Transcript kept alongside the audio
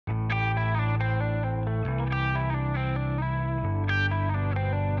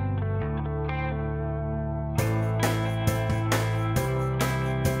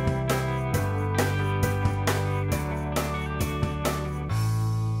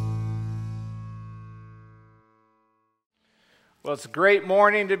Well, it's a great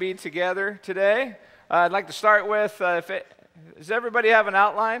morning to be together today. I'd like to start with, does everybody have an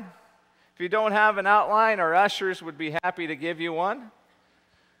outline? If you don't have an outline, our ushers would be happy to give you one.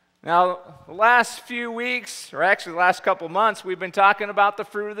 Now, the last few weeks, or actually the last couple months, we've been talking about the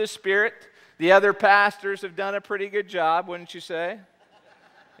fruit of the Spirit. The other pastors have done a pretty good job, wouldn't you say?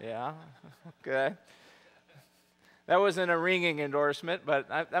 Yeah, okay. That wasn't a ringing endorsement, but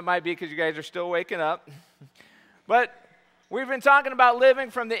that might be because you guys are still waking up. But we've been talking about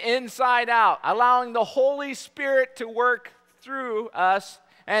living from the inside out, allowing the Holy Spirit to work through us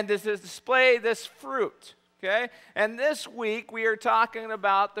and to display this fruit, okay? And this week we are talking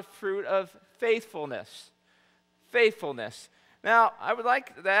about the fruit of faithfulness. Faithfulness. Now, I would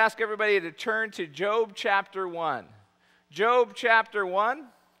like to ask everybody to turn to Job chapter 1. Job chapter 1.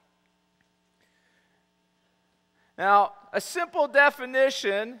 Now, a simple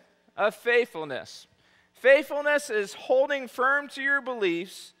definition of faithfulness. Faithfulness is holding firm to your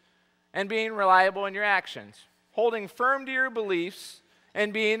beliefs and being reliable in your actions. Holding firm to your beliefs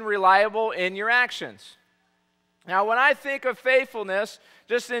and being reliable in your actions. Now, when I think of faithfulness,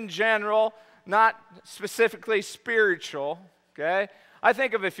 just in general, not specifically spiritual, okay, I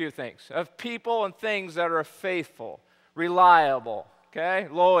think of a few things, of people and things that are faithful, reliable, okay,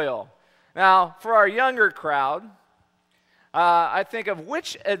 loyal. Now, for our younger crowd, I think of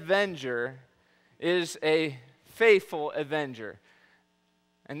which avenger is a faithful avenger.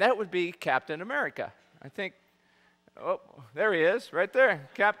 And that would be Captain America. I think, oh, there he is, right there,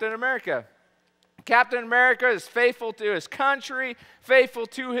 Captain America. Captain America is faithful to his country, faithful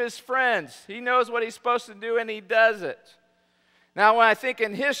to his friends. He knows what he's supposed to do, and he does it. Now, when I think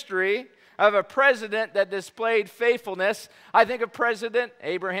in history of a president that displayed faithfulness, I think of President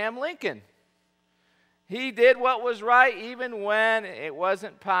Abraham Lincoln. He did what was right even when it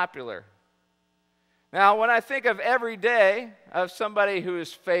wasn't popular. Now, when I think of every day of somebody who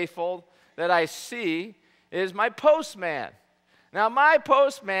is faithful that I see is my postman. Now, my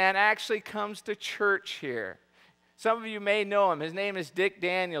postman actually comes to church here. Some of you may know him. His name is Dick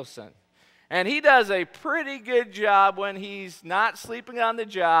Danielson. And he does a pretty good job when he's not sleeping on the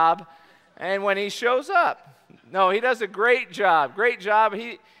job and when he shows up. No, he does a great job. Great job.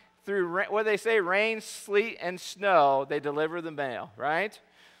 Through what they say, rain, sleet, and snow, they deliver the mail, right?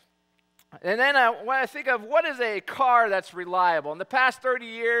 And then when I think of what is a car that's reliable, in the past 30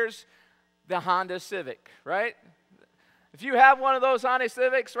 years, the Honda Civic, right? If you have one of those Honda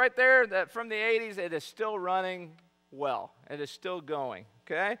Civics right there that from the 80s, it is still running well. It is still going,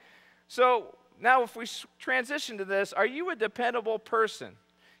 okay? So now if we transition to this, are you a dependable person?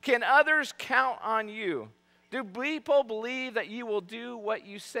 Can others count on you? Do people believe that you will do what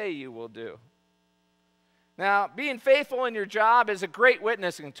you say you will do? Now, being faithful in your job is a great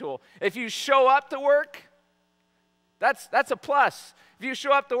witnessing tool. If you show up to work, that's a plus. If you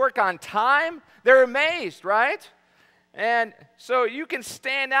show up to work on time, they're amazed, right? And so you can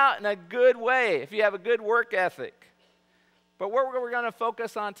stand out in a good way if you have a good work ethic. But what we're going to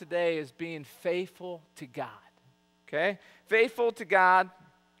focus on today is being faithful to God, okay? Faithful to God.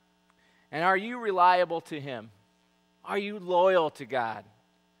 And are you reliable to Him? Are you loyal to God?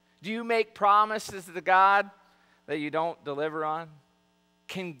 Do you make promises to God that you don't deliver on?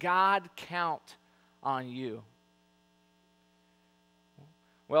 Can God count on you?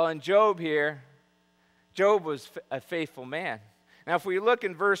 Well, in Job here, Job was a faithful man. Now, if we look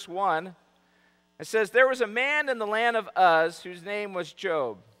in verse 1, it says, "There was a man in the land of Uz whose name was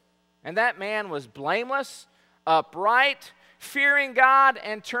Job, and that man was blameless, upright, fearing God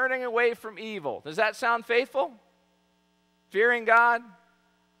and turning away from evil." Does that sound faithful? Fearing God,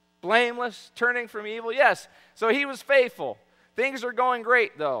 blameless, turning from evil? Yes. So he was faithful. Things are going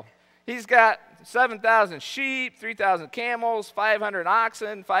great, though. He's got 7,000 sheep, 3,000 camels, 500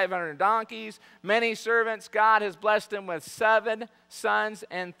 oxen, 500 donkeys, many servants. God has blessed him with 7 sons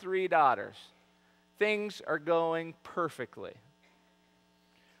and 3 daughters. Things are going perfectly.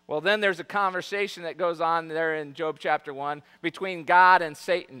 Well, then there's a conversation that goes on there in Job chapter 1 between God and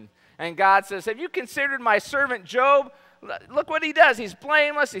Satan. And God says, "Have you considered my servant Job? Look what he does. He's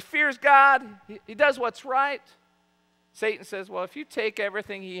blameless. He fears God. He does what's right." Satan says, "Well, if you take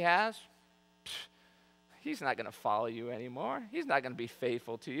everything he has, he's not going to follow you anymore. He's not going to be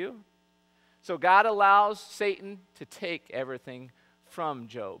faithful to you." So God allows Satan to take everything from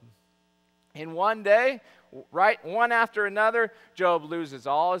Job. In one day, right, one after another, Job loses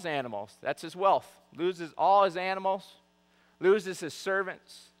all his animals. That's his wealth. Loses all his animals, loses his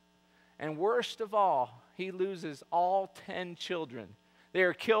servants, and worst of all, he loses all 10 children. They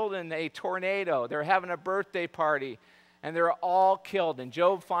are killed in a tornado. They're having a birthday party, and they're all killed. And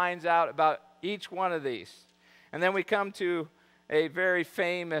Job finds out about each one of these. And then we come to a very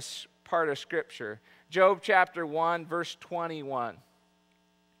famous part of Scripture. Job chapter 1, verse 21.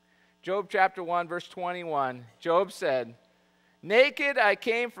 Job chapter 1, verse 21. Job said, "Naked I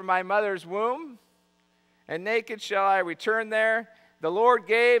came from my mother's womb, and naked shall I return there. The Lord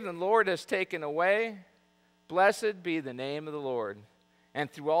gave, and the Lord has taken away. Blessed be the name of the Lord."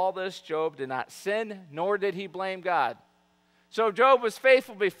 And through all this, Job did not sin, nor did he blame God. So Job was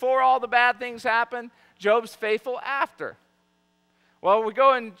faithful before all the bad things happened. Job's faithful after. Well, we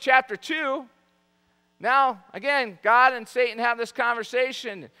go in chapter 2. Now, again, God and Satan have this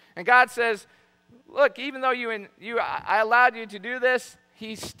conversation. And God says, look, even though I allowed you to do this,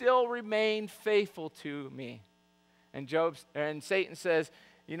 he still remained faithful to me. And Satan says,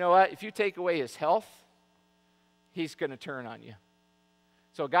 you know what? If you take away his health, he's going to turn on you.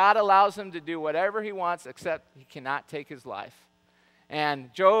 So God allows him to do whatever he wants, except he cannot take his life.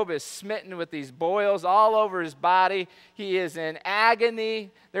 And Job is smitten with these boils all over his body. He is in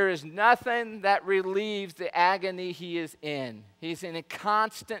agony. There is nothing that relieves the agony he is in. He's in a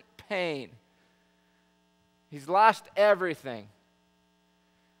constant pain. He's lost everything.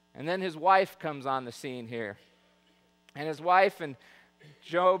 And then his wife comes on the scene here. And his wife in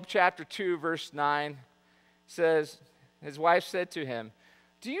Job chapter 2, verse 9 says, his wife said to him,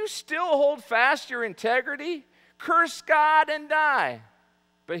 "Do you still hold fast your integrity? Curse God and die."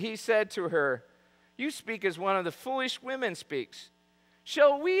 But he said to her, "You speak as one of the foolish women speaks.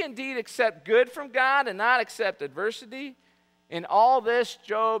 Shall we indeed accept good from God and not accept adversity?" In all this,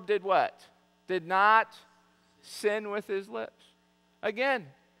 Job did what? Did not sin with his lips.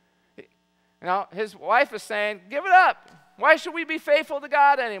 Again, his wife is saying, give it up. Why should we be faithful to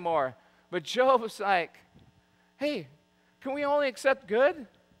God anymore? But Job was like, hey, can we only accept good?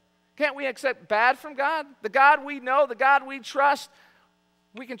 Can't we accept bad from God? The God we know, the God we trust,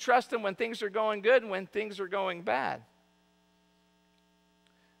 we can trust him when things are going good and when things are going bad.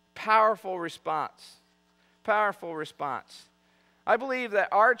 Powerful response. Powerful response. I believe that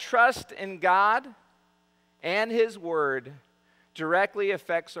our trust in God and his word directly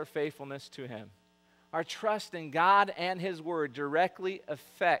affects our faithfulness to him. Our trust in God and his word directly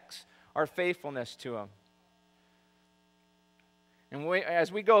affects our faithfulness to him. And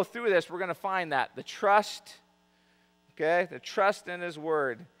as we go through this, we're going to find that the trust in his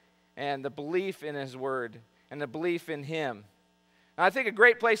word and the belief in his word and the belief in him. And I think a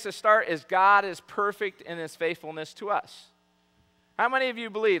great place to start is God is perfect in his faithfulness to us. How many of you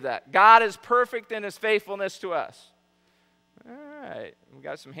believe that? God is perfect in his faithfulness to us. All right, we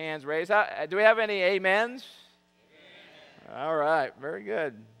got some hands raised. Do we have any amens? Amen. All right, very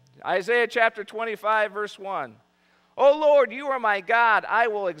good. Isaiah chapter 25, verse 1. "O Lord, you are my God. I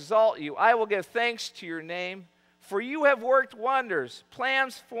will exalt you. I will give thanks to your name, for you have worked wonders,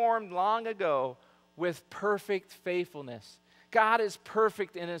 plans formed long ago with perfect faithfulness." God is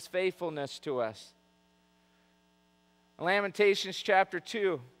perfect in his faithfulness to us. Lamentations chapter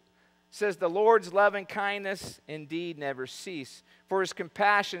 2 says, "The Lord's loving kindness indeed never cease, for his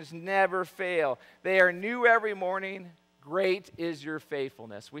compassions never fail. They are new every morning. Great is your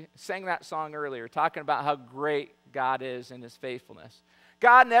faithfulness." We sang that song earlier, talking about how great God is in his faithfulness.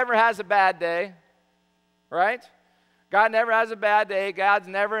 God never has a bad day, right? God never has a bad day. God's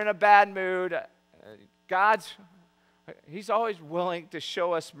never in a bad mood. He's always willing to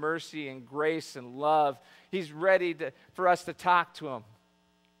show us mercy and grace and love. He's ready for us to talk to him.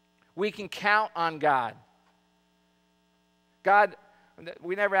 We can count on God. God,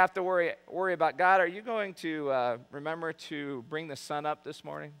 we never have to worry about God. Are you going to remember to bring the sun up this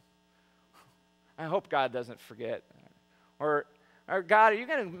morning? I hope God doesn't forget. Or God, are you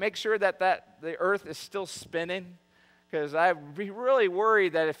going to make sure that the earth is still spinning? Because I'd be really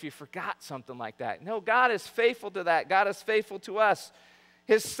worried that if you forgot something like that. No, God is faithful to that. God is faithful to us.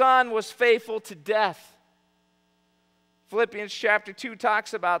 His son was faithful to death. Philippians chapter 2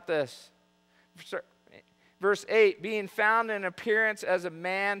 talks about this. Verse 8, "Being found in appearance as a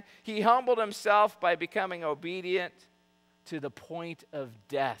man, he humbled himself by becoming obedient to the point of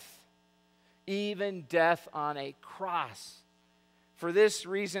death, even death on a cross. For this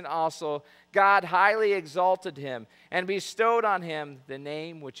reason also, God highly exalted him and bestowed on him the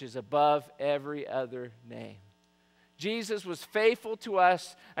name which is above every other name." Jesus was faithful to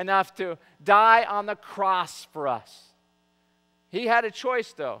us enough to die on the cross for us. He had a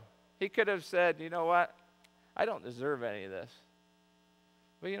choice, though. He could have said, you know what? I don't deserve any of this.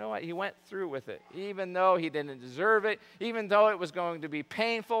 But you know what? He went through with it. Even though he didn't deserve it, even though it was going to be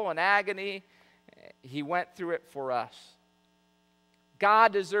painful and agony, he went through it for us.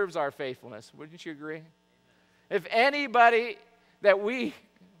 God deserves our faithfulness. Wouldn't you agree? Amen. If anybody that we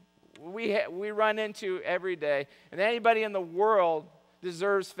we run into every day, and anybody in the world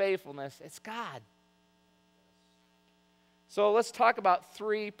deserves faithfulness, it's God. So let's talk about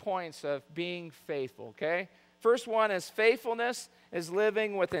 3 points of being faithful, okay? First one is faithfulness is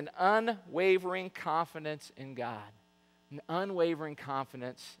living with an unwavering confidence in God. An unwavering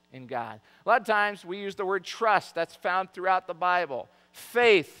confidence in God. A lot of times we use the word trust. That's found throughout the Bible.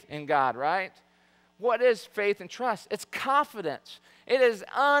 Faith in God, right? What is faith and trust? It's confidence. It is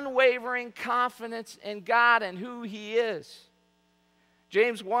unwavering confidence in God and who He is.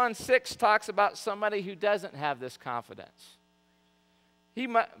 James 1:6 talks about somebody who doesn't have this confidence.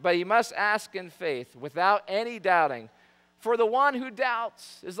 But he must ask in faith, without any doubting. For the one who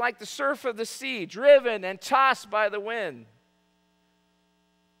doubts is like the surf of the sea, driven and tossed by the wind.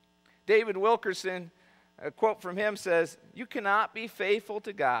 David Wilkerson, a quote from him says, "You cannot be faithful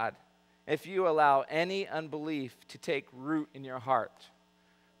to God if you allow any unbelief to take root in your heart."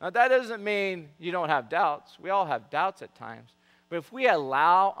 Now, that doesn't mean you don't have doubts. We all have doubts at times. But if we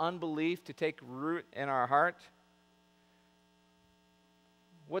allow unbelief to take root in our heart,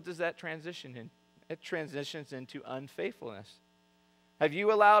 what does that transition in? It transitions into unfaithfulness. Have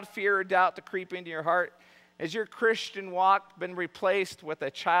you allowed fear or doubt to creep into your heart? Has your Christian walk been replaced with a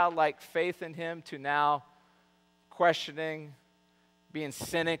childlike faith in Him to now questioning, being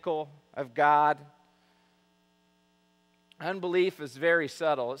cynical of God? Unbelief is very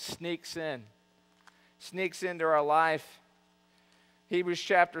subtle. It sneaks into our life. Hebrews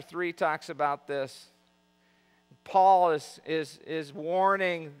chapter 3 talks about this. Paul is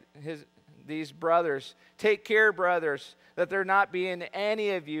warning these brothers, take care, brothers, that there not be in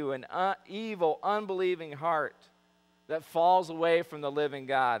any of you an evil, unbelieving heart that falls away from the living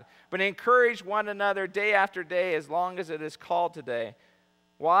God. But encourage one another day after day as long as it is called today.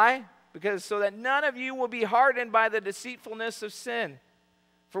 Why? Because so that none of you will be hardened by the deceitfulness of sin.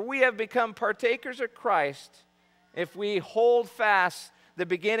 For we have become partakers of Christ if we hold fast the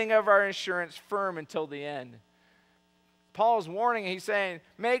beginning of our assurance firm until the end. Paul's warning, he's saying,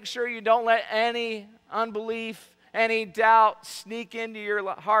 make sure you don't let any unbelief, any doubt sneak into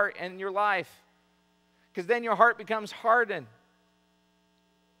your heart and your life. Because then your heart becomes hardened.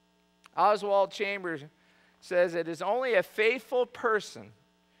 Oswald Chambers says, it is only a faithful person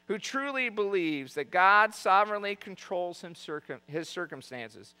who truly believes that God sovereignly controls his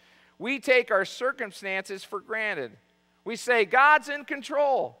circumstances. We take our circumstances for granted. We say, God's in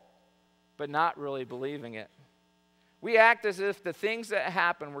control, but not really believing it. We act as if the things that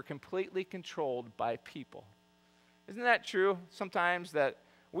happen were completely controlled by people. Isn't that true? Sometimes that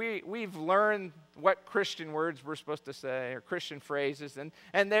we've learned what Christian words we're supposed to say or Christian phrases, and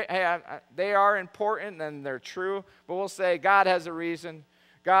they are important and they're true, but we'll say God has a reason,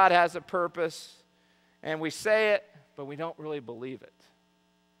 God has a purpose, and we say it, but we don't really believe it.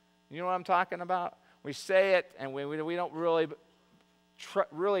 You know what I'm talking about? We say it, and we don't really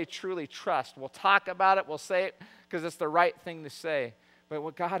truly trust. We'll talk about it, we'll say it because it's the right thing to say. But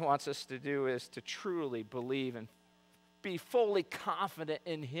what God wants us to do is to truly believe and be fully confident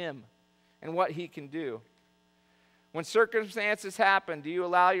in Him and what He can do. When circumstances happen, do you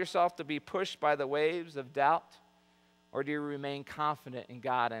allow yourself to be pushed by the waves of doubt, or do you remain confident in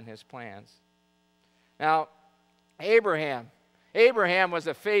God and His plans? Now, Abraham was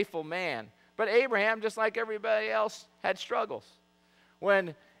a faithful man, but Abraham, just like everybody else, had struggles.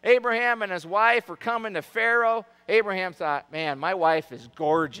 When Abraham and his wife were coming to Pharaoh, Abraham thought, man, my wife is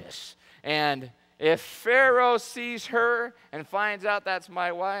gorgeous. And if Pharaoh sees her and finds out that's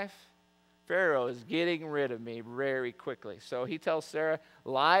my wife, Pharaoh is getting rid of me very quickly. So he tells Sarah,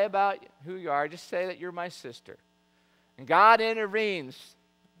 lie about who you are. Just say that you're my sister. And God intervenes,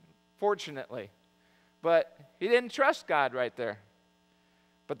 fortunately. But he didn't trust God right there.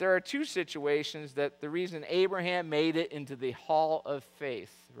 But there are two situations that the reason Abraham made it into the Hall of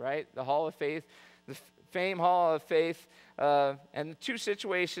Faith, right? The Hall of Faith, the famed Hall of Faith. And the two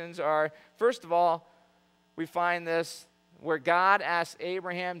situations are, first of all, we find this where God asked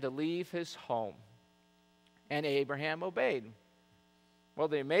Abraham to leave his home. And Abraham obeyed. Well,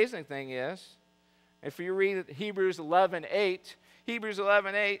 the amazing thing is, if you read Hebrews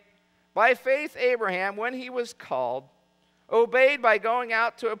 11:8, by faith Abraham, when he was called, obeyed by going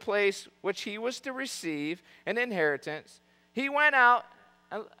out to a place which he was to receive an inheritance. He went out,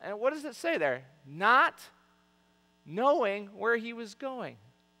 and what does it say there? Not knowing where he was going.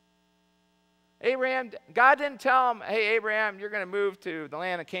 God didn't tell him, hey, Abraham, you're going to move to the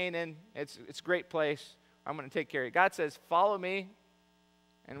land of Canaan. It's a great place. I'm going to take care of you. God says, follow me.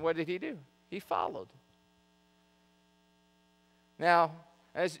 And what did he do? He followed. Now,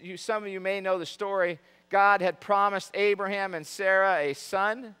 some of you may know the story, God had promised Abraham and Sarah a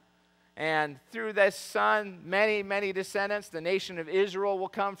son, And through this son, many, many descendants, the nation of Israel will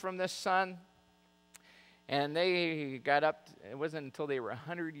come from this son. And they got up, it wasn't until they were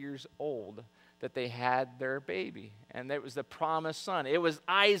 100 years old that they had their baby. And it was the promised son. It was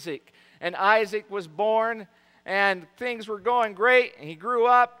Isaac. And Isaac was born, and things were going great. And he grew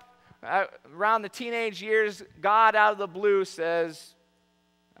up. Around the teenage years, God out of the blue says,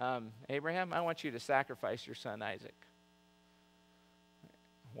 Abraham, I want you to sacrifice your son Isaac.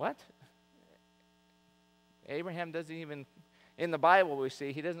 What? Abraham doesn't even, in the Bible we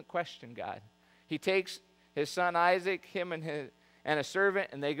see, he doesn't question God. He takes his son Isaac, him and a servant,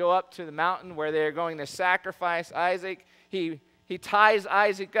 and they go up to the mountain where they're going to sacrifice Isaac. He ties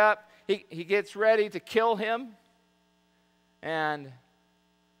Isaac up. He gets ready to kill him. And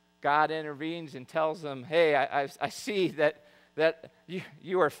God intervenes and tells them, hey, I see that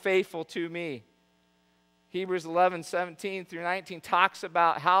you are faithful to me. Hebrews 11:17 through 19 talks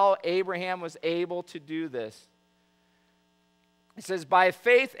about how Abraham was able to do this. It says, by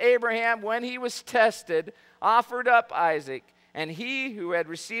faith Abraham, when he was tested, offered up Isaac, and he who had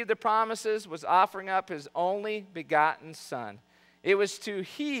received the promises was offering up his only begotten son. It was to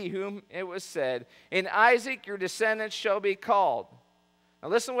he whom it was said, in Isaac your descendants shall be called. Now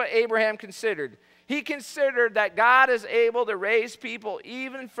listen to what Abraham considered. He considered that God is able to raise people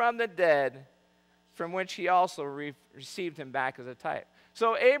even from the dead, from which he also received him back as a type.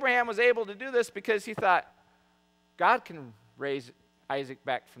 So Abraham was able to do this because he thought, God can raise Isaac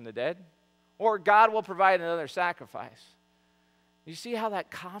back from the dead, or God will provide another sacrifice. You see how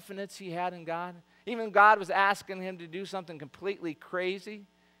that confidence he had in God? Even God was asking him to do something completely crazy,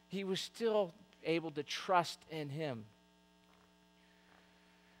 he was still able to trust in him.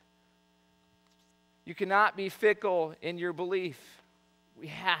 You cannot be fickle in your belief. We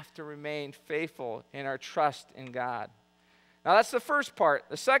have to remain faithful in our trust in God. Now that's the first part.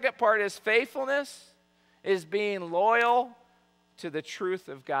 The second part is faithfulness is being loyal to the truth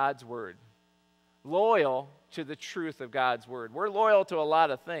of God's word. Loyal to the truth of God's word. We're loyal to a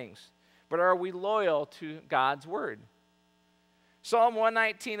lot of things, but are we loyal to God's word? Psalm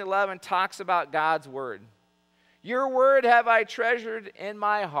 119:11 talks about God's word. Your word have I treasured in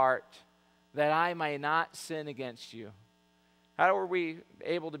my heart, that I may not sin against you. How are we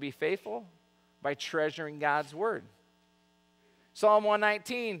able to be faithful? By treasuring God's word. Psalm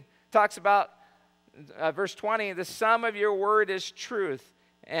 119 talks about, verse 20, the sum of your word is truth,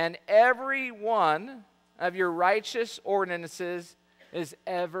 and every one of your righteous ordinances is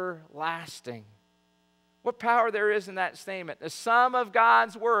everlasting. What power there is in that statement. The sum of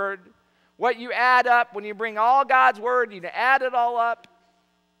God's word, what you add up, when you bring all God's word, you add it all up,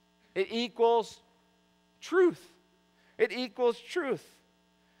 it equals truth. It equals truth.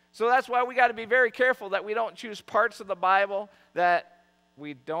 So that's why we got to be very careful that we don't choose parts of the Bible that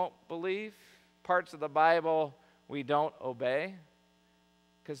we don't believe, parts of the Bible we don't obey,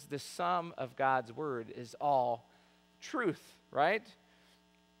 because the sum of God's word is all truth, right?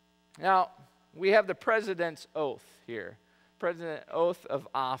 Now, we have the president's oath here, president oath of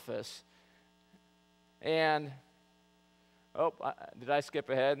office. And, did I skip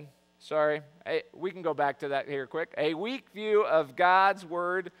ahead? Sorry. We can go back to that here quick. A weak view of God's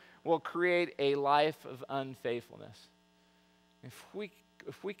word will create a life of unfaithfulness. If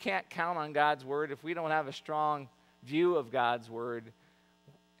we can't count on God's word, if we don't have a strong view of God's word,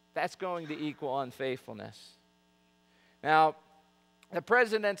 that's going to equal unfaithfulness. Now, the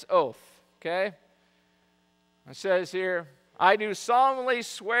president's oath, okay? It says here, I do solemnly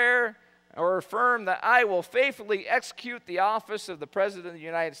swear or affirm that I will faithfully execute the office of the President of the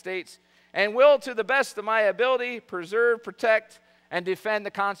United States and will, to the best of my ability, preserve, protect, and defend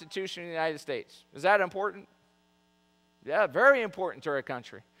the Constitution of the United States. Is that important? Yeah, very important to our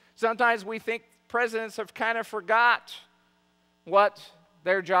country. Sometimes we think presidents have kind of forgot what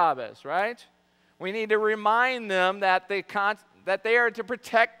their job is, right? We need to remind them that they are to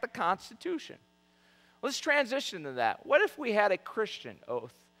protect the Constitution. Let's transition to that. What if we had a Christian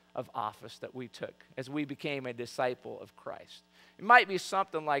oath of office that we took as we became a disciple of Christ? It might be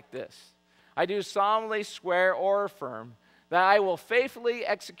something like this. I do solemnly swear or affirm that I will faithfully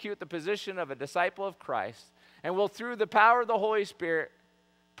execute the position of a disciple of Christ and will, through the power of the Holy Spirit,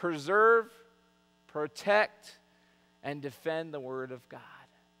 preserve, protect, and defend the Word of God.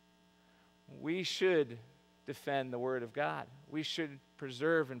 We should defend the Word of God. We should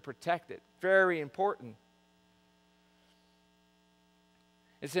preserve and protect it. Very important.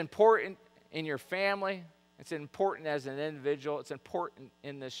 It's important in your family. It's important as an individual. It's important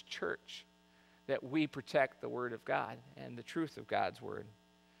in this church that we protect the Word of God and the truth of God's Word.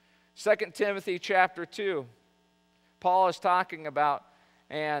 2 Timothy chapter 2, Paul is talking about,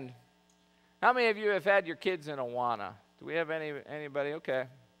 and How many of you have had your kids in Awana? Do we have anybody? Okay.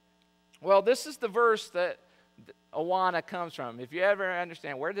 Well, this is the verse that Awana comes from. If you ever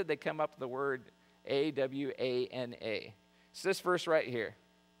understand, where did they come up with the word Awana? It's this verse right here.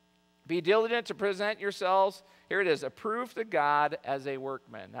 Be diligent to present yourselves, here it is, approved to God as a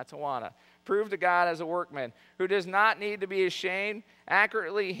workman. That's Awana. Approved to God as a workman who does not need to be ashamed,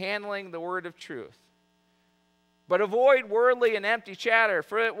 accurately handling the word of truth. But avoid worldly and empty chatter,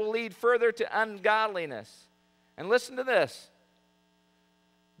 for it will lead further to ungodliness. And listen to this.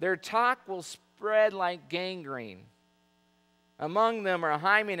 Their talk will spread like gangrene. Among them are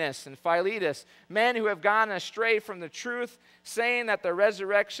Hymenaeus and Philetus, men who have gone astray from the truth, saying that the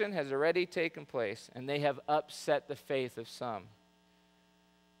resurrection has already taken place, and they have upset the faith of some.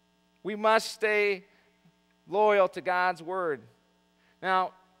 We must stay loyal to God's word.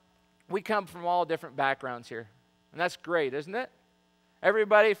 Now, we come from all different backgrounds here, and that's great, isn't it?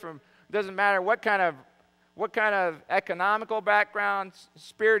 Everybody from, doesn't matter what kind of economical background,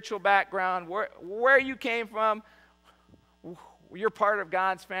 spiritual background, where you came from, you're part of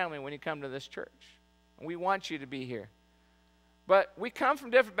God's family when you come to this church. And we want you to be here. But we come from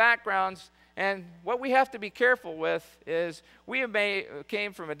different backgrounds, and what we have to be careful with is we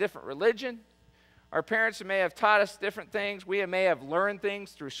came from a different religion. Our parents may have taught us different things. We may have learned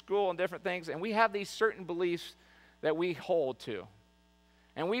things through school and different things, and we have these certain beliefs that we hold to.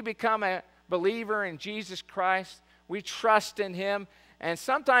 And we become a believer in Jesus Christ. We trust in him, and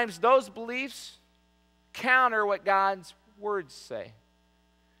sometimes those beliefs counter what God's words say.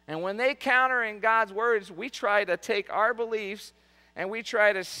 And when they counter in God's words, we try to take our beliefs and we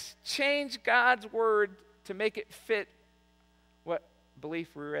try to change God's word to make it fit what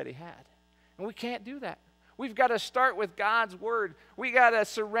belief we already had. And we can't do that. We've got to start with God's word. We got to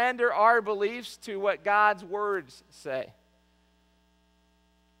surrender our beliefs to what God's words say.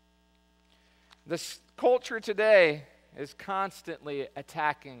 This culture today is constantly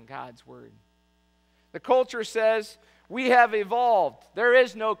attacking God's word. The culture says, we have evolved. There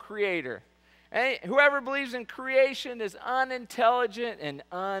is no creator. And whoever believes in creation is unintelligent and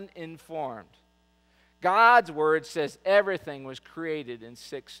uninformed. God's word says everything was created in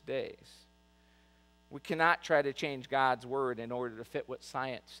 6 days. We cannot try to change God's word in order to fit what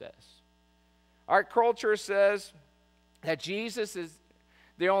science says. Our culture says that Jesus is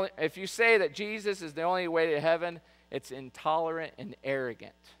the only, if you say that Jesus is the only way to heaven, it's intolerant and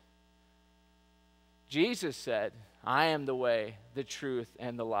arrogant. Jesus said, I am the way, the truth,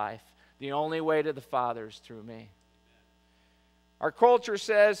 and the life. The only way to the Father is through me. Our culture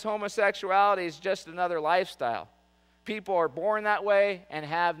says homosexuality is just another lifestyle. People are born that way and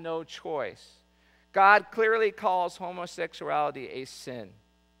have no choice. God clearly calls homosexuality a sin.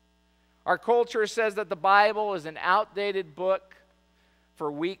 Our culture says that the Bible is an outdated book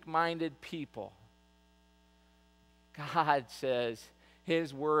for weak-minded people. God says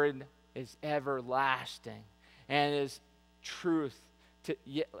his word is everlasting and is truth.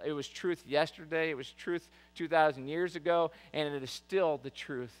 It was truth yesterday, it was truth 2,000 years ago, and it is still the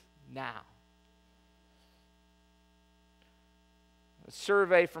truth now. A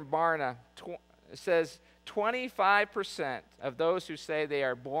survey from Barna says 25% of those who say they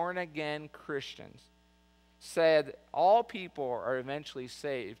are born-again Christians said all people are eventually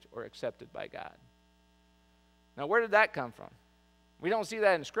saved or accepted by God. Now, where did that come from? We don't see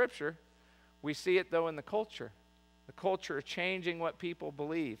that in Scripture. We see it, though, in the culture. The culture changing what people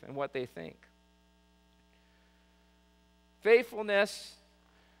believe and what they think. Faithfulness,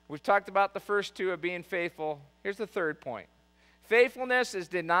 we've talked about the first two of being faithful. Here's the third point. Faithfulness is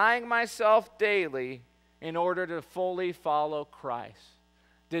denying myself daily in order to fully follow Christ.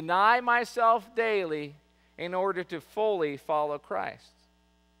 Deny myself daily in order to fully follow Christ.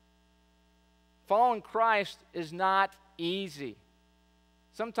 Following Christ is not easy.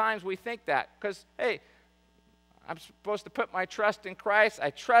 Sometimes we think that because, hey, I'm supposed to put my trust in Christ. I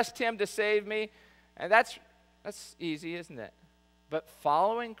trust him to save me. And that's easy, isn't it? But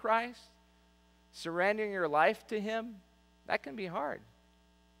following Christ, surrendering your life to him, that can be hard.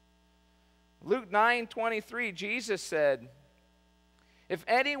 Luke 9:23, Jesus said, if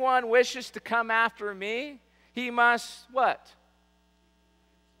anyone wishes to come after me, he must, what?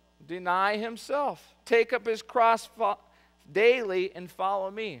 Deny himself. Take up his cross daily and follow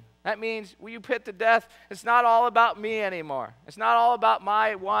me. That means when you put to death, it's not all about me anymore. It's not all about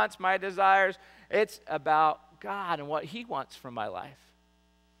my wants, my desires. It's about God and what he wants from my life.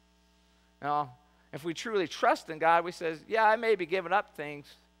 Now, if we truly trust in God, we say, yeah, I may be giving up things,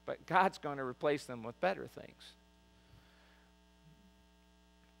 but God's going to replace them with better things.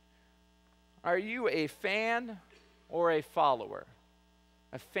 Are you a fan or a follower?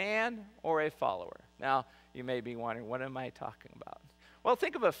 A fan or a follower? Now, you may be wondering, what am I talking about? Well,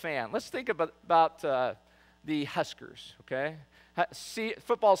 think of a fan. Let's think about the Huskers, okay?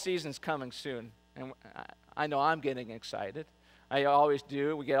 Football season's coming soon, and I know I'm getting excited. I always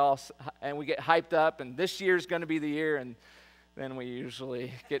do. We get hyped up, and this year's going to be the year, and then we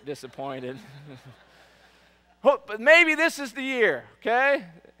usually get disappointed. But maybe this is the year, okay?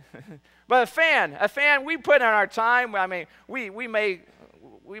 But a fan, we put in our time. I mean, we may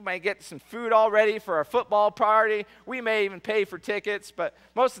get some food all ready for our football party. We may even pay for tickets, but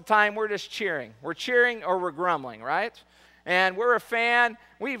most of the time we're just cheering. We're cheering or we're grumbling, right? And we're a fan.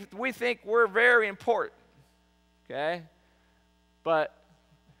 We think we're very important, okay? But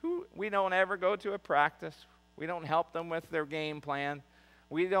we don't ever go to a practice. We don't help them with their game plan.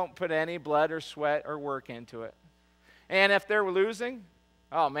 We don't put any blood or sweat or work into it. And if they're losing,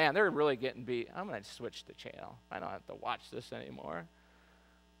 oh man, they're really getting beat. I'm going to switch the channel. I don't have to watch this anymore.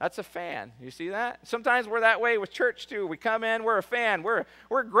 That's a fan. You see that? Sometimes we're that way with church too. We come in, we're a fan. We're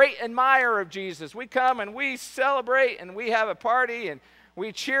a great admirer of Jesus. We come and we celebrate and we have a party and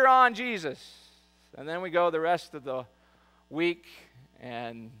we cheer on Jesus. And then we go the rest of the week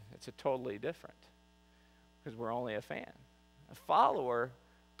and it's a totally different because we're only a fan. A follower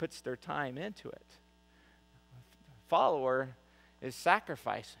puts their time into it. A follower is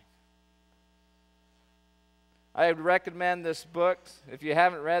sacrificing. I would recommend this book. If you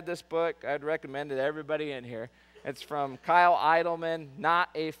haven't read this book, I'd recommend it to everybody in here. It's from Kyle Idleman, Not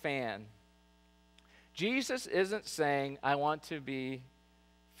a Fan. Jesus isn't saying, I want to be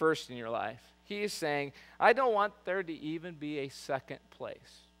first in your life. He is saying, I don't want there to even be a second place.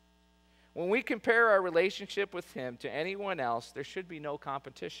 When we compare our relationship with him to anyone else, there should be no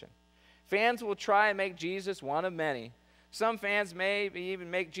competition. Fans will try and make Jesus one of many. Some fans may even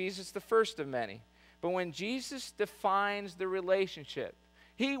make Jesus the first of many. But when Jesus defines the relationship,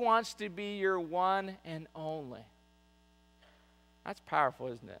 he wants to be your one and only. That's powerful,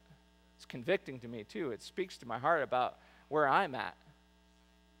 isn't it? It's convicting to me, too. It speaks to my heart about where I'm at.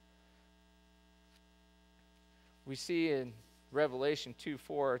 We see in Revelation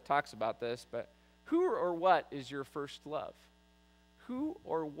 2:4 talks about this, but who or what is your first love? Who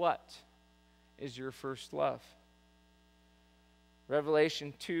or what is your first love?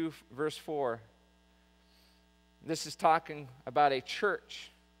 Revelation 2, verse 4. This is talking about a church.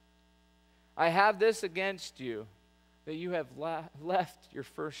 I have this against you, that you have left your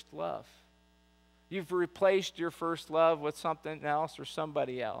first love. You've replaced your first love with something else or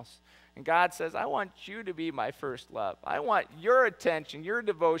somebody else. And God says, I want you to be my first love. I want your attention, your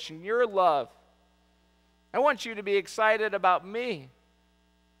devotion, your love. I want you to be excited about me.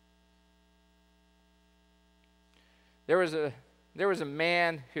 There was a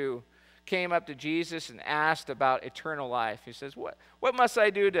man who came up to Jesus and asked about eternal life. He says, what must I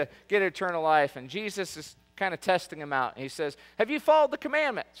do to get eternal life? And Jesus is kind of testing him out. And he says, have you followed the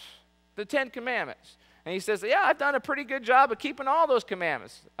commandments, the 10 commandments? And he says, yeah, I've done a pretty good job of keeping all those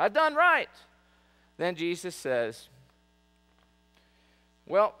commandments. I've done right. Then Jesus says,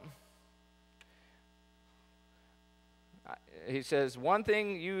 well, he says, one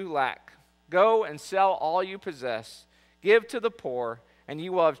thing you lack. Go and sell all you possess. Give to the poor, and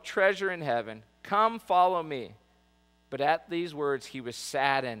you will have treasure in heaven. Come, follow me. But at these words he was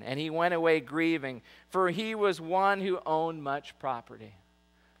saddened, and he went away grieving, for he was one who owned much property.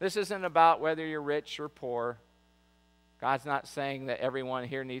 This isn't about whether you're rich or poor. God's not saying that everyone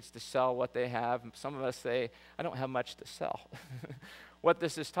here needs to sell what they have. Some of us say, I don't have much to sell. What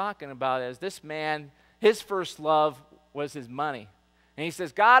this is talking about is this man, his first love was his money. And he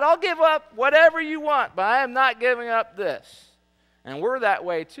says, God, I'll give up whatever you want, but I am not giving up this. And we're that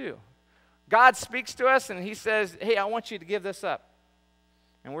way too. God speaks to us and he says, hey, I want you to give this up.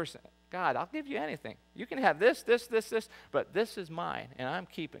 And we're saying, God, I'll give you anything. You can have this, but this is mine and I'm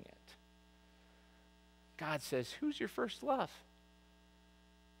keeping it. God says, who's your first love?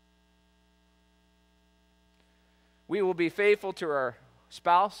 We will be faithful to our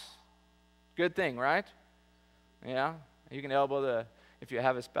spouse. Good thing, right? Yeah, you can elbow if you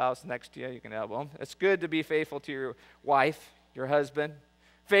have a spouse next to you, you can elbow them. It's good to be faithful to your wife, your husband.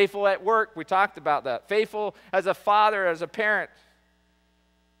 Faithful at work, we talked about that. Faithful as a father, as a parent.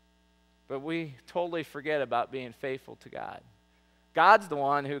 But we totally forget about being faithful to God. God's the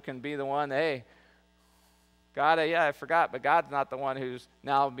one who can be the one, hey, God, yeah, I forgot, but God's not the one who's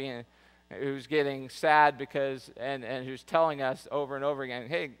now who's getting sad because, and who's telling us over and over again,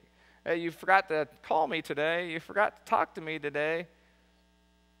 hey, you forgot to call me today. You forgot to talk to me today.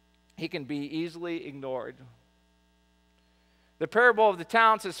 He can be easily ignored. The parable of the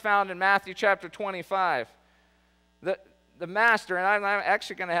talents is found in Matthew chapter 25. The the master, and I'm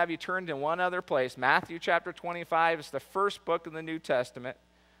actually going to have you turn to one other place. Matthew chapter 25 is the first book in the New Testament.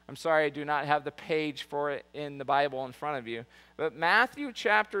 I'm sorry I do not have the page for it in the Bible in front of you. But Matthew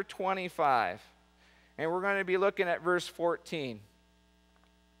chapter 25, and we're going to be looking at verse 14.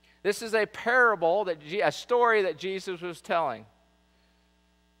 This is a parable, a story that Jesus was telling.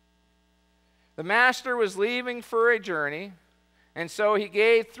 The master was leaving for a journey, and so he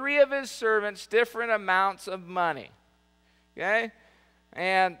gave 3 of his servants different amounts of money. Okay?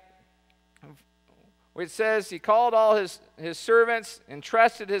 And it says he called all his servants and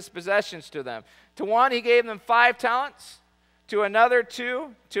entrusted his possessions to them. To one he gave them 5 talents, to another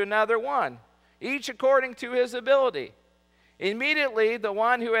 2, to another 1, each according to his ability. Immediately the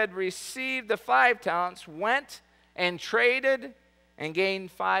one who had received the 5 talents went and traded and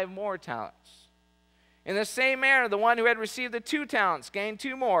gained 5 more talents. In the same manner, the one who had received the 2 talents gained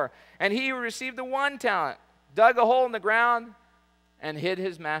 2 more. And he who received the 1 talent dug a hole in the ground and hid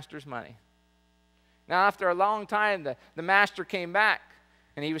his master's money. Now, after a long time, the master came back,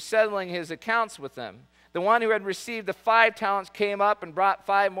 and he was settling his accounts with them. The one who had received the 5 talents came up and brought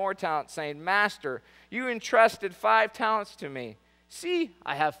 5 more talents, saying, Master, you entrusted 5 talents to me. See,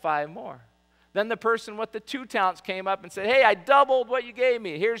 I have 5 more. Then the person with the 2 talents came up and said, Hey, I doubled what you gave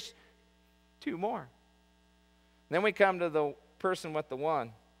me. Here's 2 more. Then we come to the person with the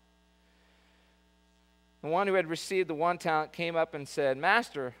 1. The one who had received the 1 talent came up and said,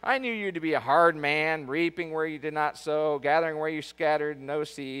 Master, I knew you to be a hard man, reaping where you did not sow, gathering where you scattered no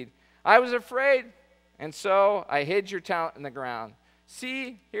seed. I was afraid, and so I hid your talent in the ground.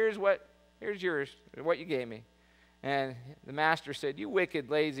 See, here's yours, what you gave me. And the master said, You wicked,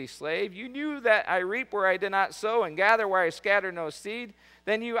 lazy slave, you knew that I reap where I did not sow and gather where I scattered no seed.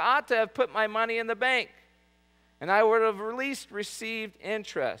 Then you ought to have put my money in the bank, and I would have at least received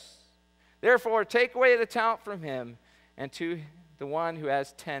interest. Therefore, take away the talent from him, and to the one who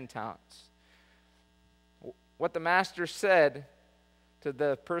has 10 talents. What the master said to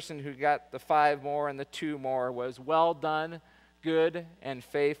the person who got the 5 more and the 2 more was, Well done, good and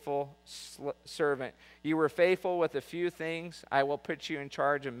faithful servant. You were faithful with a few things. I will put you in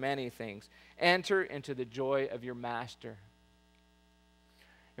charge of many things. Enter into the joy of your master.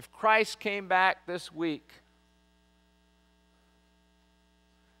 If Christ came back this week,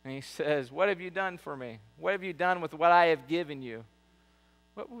 and he says, What have you done for me? What have you done with what I have given you?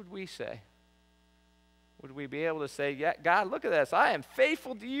 What would we say? Would we be able to say, Yeah, God, look at this. I am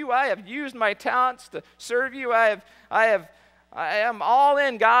faithful to you. I have used my talents to serve you. I am all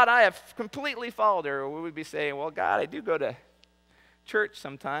in, God. I have completely followed her. Or would we be saying, Well, God, I do go to church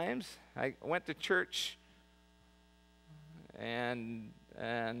sometimes. I went to church, and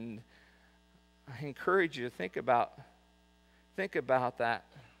I encourage you to think about that.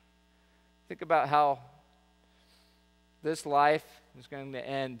 Think about how this life is going to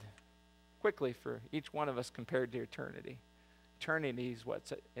end quickly for each one of us compared to eternity. Eternity is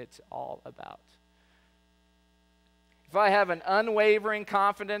what it's all about. If I have an unwavering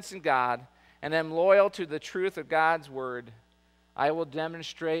confidence in God and am loyal to the truth of God's word, I will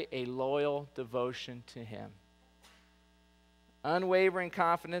demonstrate a loyal devotion to him. Unwavering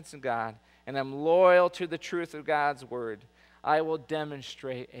confidence in God and am loyal to the truth of God's word, I will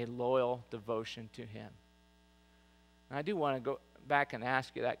demonstrate a loyal devotion to him. And I do want to go back and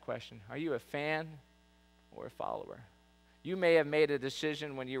ask you that question. Are you a fan or a follower? You may have made a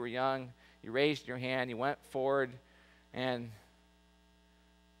decision when you were young. You raised your hand, you went forward, and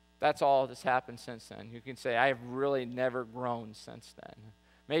that's all that's happened since then. You can say, I have really never grown since then.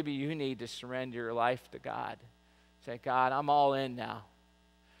 Maybe you need to surrender your life to God. Say, God, I'm all in now.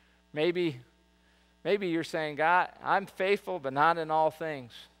 Maybe you're saying, God, I'm faithful, but not in all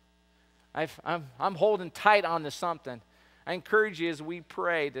things. I'm holding tight onto something. I encourage you as we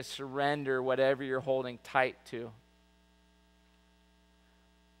pray to surrender whatever you're holding tight to.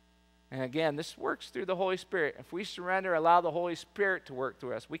 And again, this works through the Holy Spirit. If we surrender, allow the Holy Spirit to work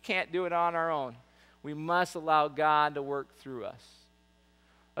through us. We can't do it on our own. We must allow God to work through us.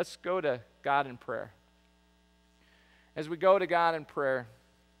 Let's go to God in prayer. As we go to God in prayer,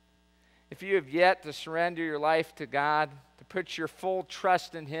 if you have yet to surrender your life to God, to put your full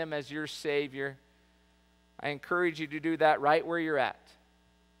trust in him as your Savior, I encourage you to do that right where you're at.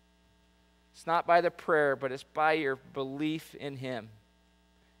 It's not by the prayer, but it's by your belief in him.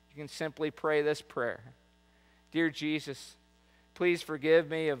 You can simply pray this prayer. Dear Jesus, please forgive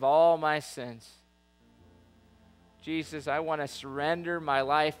me of all my sins. Jesus, I want to surrender my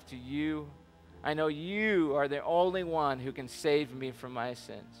life to you. I know you are the only one who can save me from my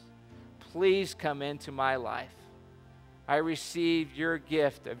sins. Please come into my life. I receive your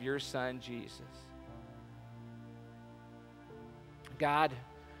gift of your Son, Jesus. God,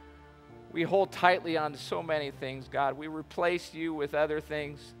 we hold tightly on to so many things, God. We replace you with other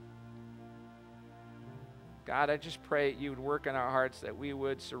things. God, I just pray you would work in our hearts, that we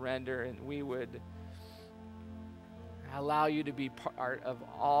would surrender and we would allow you to be part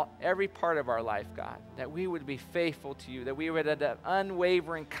of every part of our life, God. That we would be faithful to you, that we would have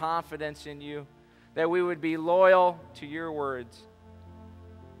unwavering confidence in you, that we would be loyal to your words.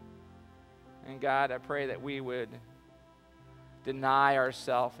 And God, I pray that we would deny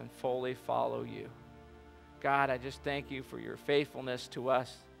ourselves and fully follow you. God, I just thank you for your faithfulness to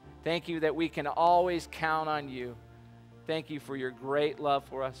us. Thank you that we can always count on you. Thank you for your great love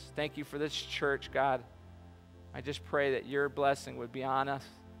for us. Thank you for this church, God. I just pray that your blessing would be on us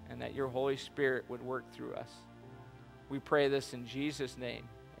and that your Holy Spirit would work through us. We pray this in Jesus' name.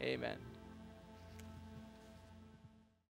 Amen.